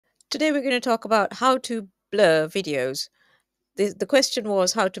Today we're going to talk about how to blur videos. The question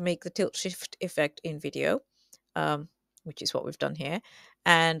was how to make the tilt shift effect in video, um, which is what we've done here.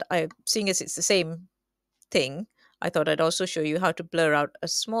 And seeing as it's the same thing, I thought I'd also show you how to blur out a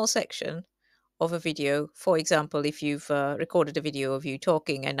small section of a video. For example, if you've recorded a video of you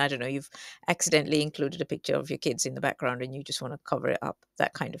talking and I don't know, you've accidentally included a picture of your kids in the background and you just want to cover it up,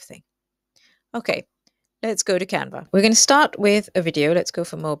 that kind of thing. Okay, let's go to Canva. We're going to start with a video. Let's go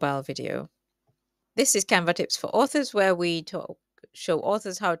for mobile video. This is Canva Tips for Authors, where we show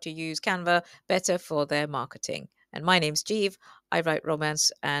authors how to use Canva better for their marketing. And my name's Jeev. I write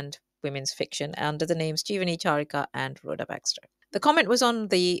romance and women's fiction under the names Jeevani Charika and Rhoda Baxter. The comment was on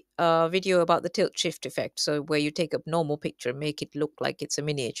the video about the tilt shift effect, so where you take a normal picture and make it look like it's a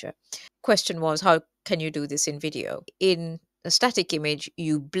miniature. Question was, how can you do this in video? In a static image,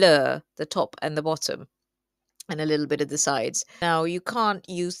 you blur the top and the bottom and a little bit of the sides. Now you can't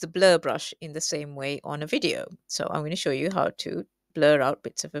use the blur brush in the same way on a video. So I'm going to show you how to blur out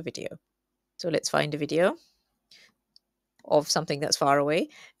bits of a video. So let's find a video of something that's far away.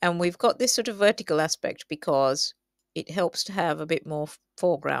 And we've got this sort of vertical aspect because it helps to have a bit more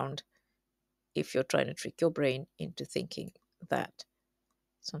foreground if you're trying to trick your brain into thinking that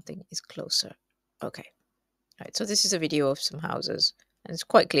something is closer. Okay. All right. So this is a video of some houses, and it's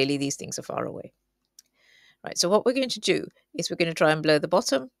quite clearly these things are far away. Right, so what we're going to do is we're going to try and blur the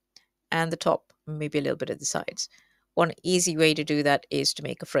bottom and the top, maybe a little bit of the sides. One easy way to do that is to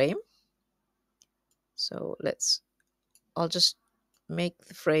make a frame. So I'll just make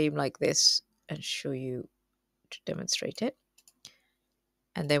the frame like this and show you to demonstrate it.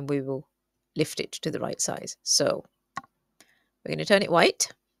 And then we will lift it to the right size. So we're going to turn it white.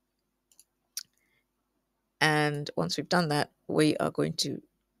 And once we've done that, we are going to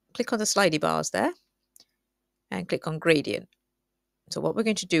click on the slidey bars there and click on gradient. So what we're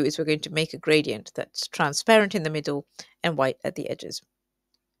going to do is we're going to make a gradient that's transparent in the middle and white at the edges.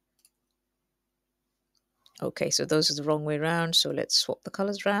 Okay, so those are the wrong way around. So let's swap the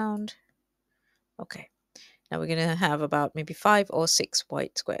colors around. Okay, now we're going to have about maybe 5 or 6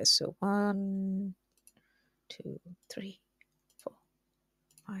 white squares. So 1, 2, 3, 4,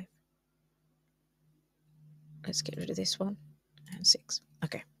 5. Let's get rid of this one and 6.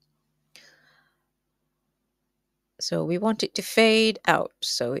 Okay. So we want it to fade out.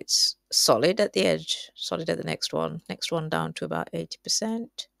 So it's solid at the edge, solid at the next one down to about 80%.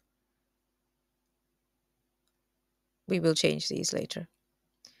 We will change these later.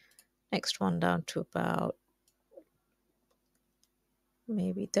 Next one down to about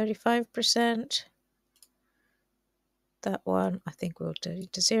maybe 35%. That one, I think we'll turn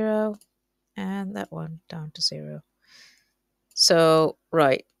it to 0. And that one down to 0. So,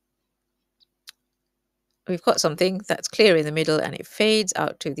 right. We've got something that's clear in the middle and it fades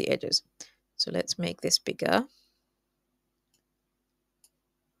out to the edges. So let's make this bigger.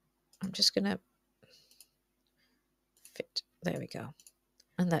 I'm just going to fit. There we go.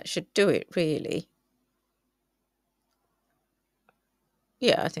 And that should do it, really.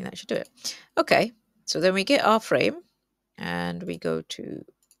 Yeah, I think that should do it. Okay, so then we get our frame and we go to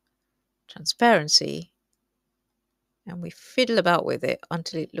transparency and we fiddle about with it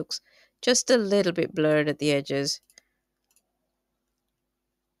until it looks just a little bit blurred at the edges.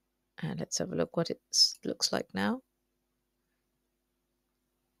 And let's have a look what it looks like now.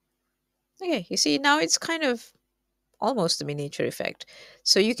 Okay, you see now it's kind of almost a miniature effect.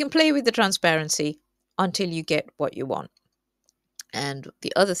 So you can play with the transparency until you get what you want. And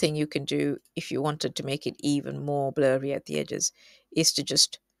the other thing you can do if you wanted to make it even more blurry at the edges is to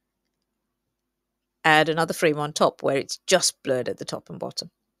just add another frame on top where it's just blurred at the top and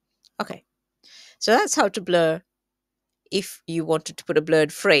bottom. Okay, so that's how to blur if you wanted to put a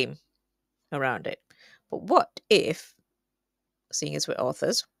blurred frame around it. But what if, seeing as we're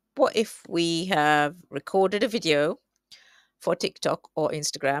authors, what if we have recorded a video for TikTok or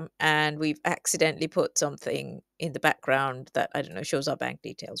Instagram and we've accidentally put something in the background that, I don't know, shows our bank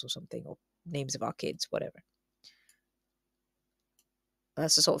details or something, or names of our kids, whatever.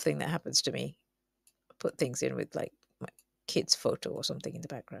 That's the sort of thing that happens to me. I put things in with like my kid's photo or something in the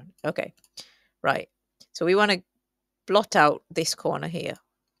background. Okay, right. So we want to blot out this corner here.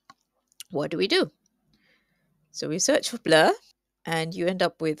 What do we do? So we search for blur and you end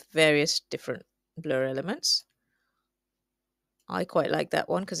up with various different blur elements. I quite like that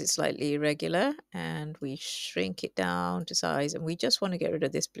one because it's slightly irregular, and we shrink it down to size and we just want to get rid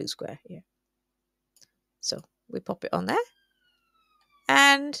of this blue square here. So we pop it on there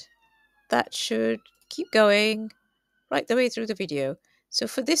and that should keep going right the way through the video. So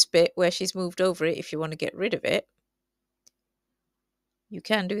for this bit where she's moved over it, if you want to get rid of it, you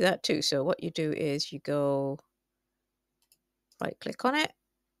can do that too. So what you do is you go right click on it,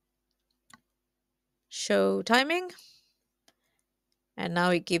 show timing, and now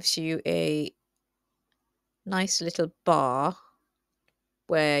it gives you a nice little bar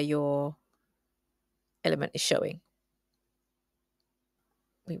where your element is showing.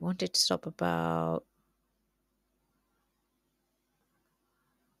 We want it to stop about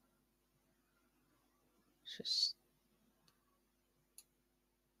just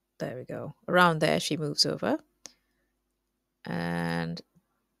there we go. Around there she moves over. And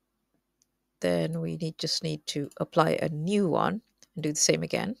then we just need to apply a new one and do the same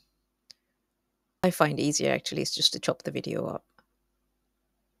again. I find easier actually is just to chop the video up.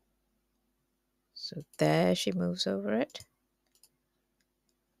 So there she moves over it.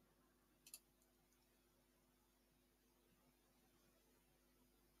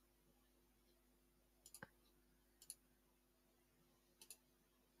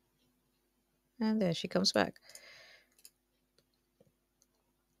 And there she comes back.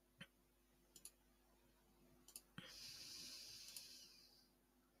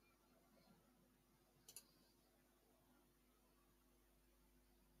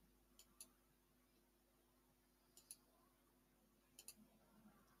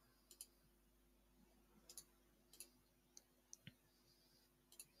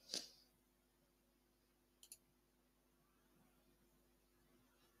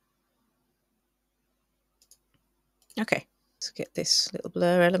 Okay, let's get this little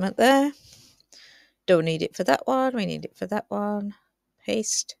blur element there. Don't need it for that one, we need it for that one.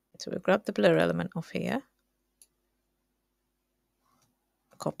 Paste. So we'll grab the blur element off here.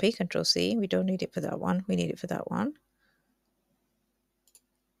 Copy, Control C. We don't need it for that one, we need it for that one.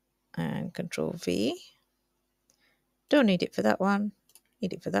 And Control V. Don't need it for that one,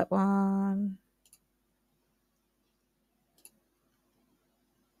 need it for that one.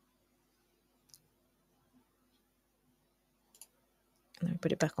 And then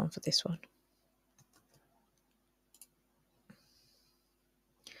put it back on for this one.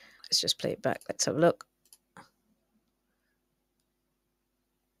 Let's just play it back. Let's have a look.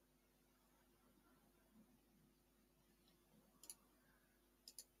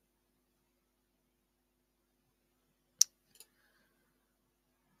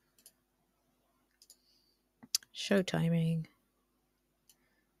 Show timing.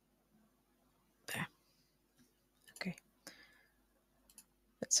 There. Okay.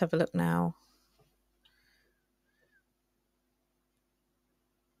 Let's have a look now.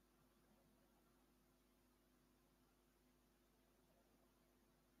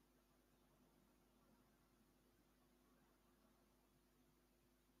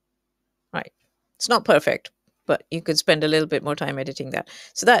 Right. It's not perfect, but you could spend a little bit more time editing that.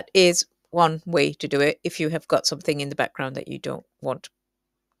 So that is one way to do it. If you have got something in the background that you don't want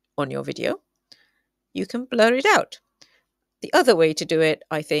on your video, you can blur it out. The other way to do it,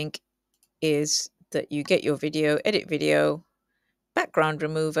 I think, is that you get your video, edit video, background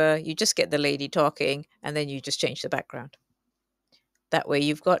remover, you just get the lady talking, and then you just change the background. That way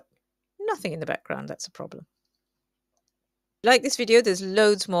you've got nothing in the background. That's a problem. If you like this video, there's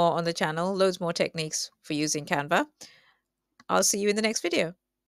loads more on the channel, loads more techniques for using Canva. I'll see you in the next video.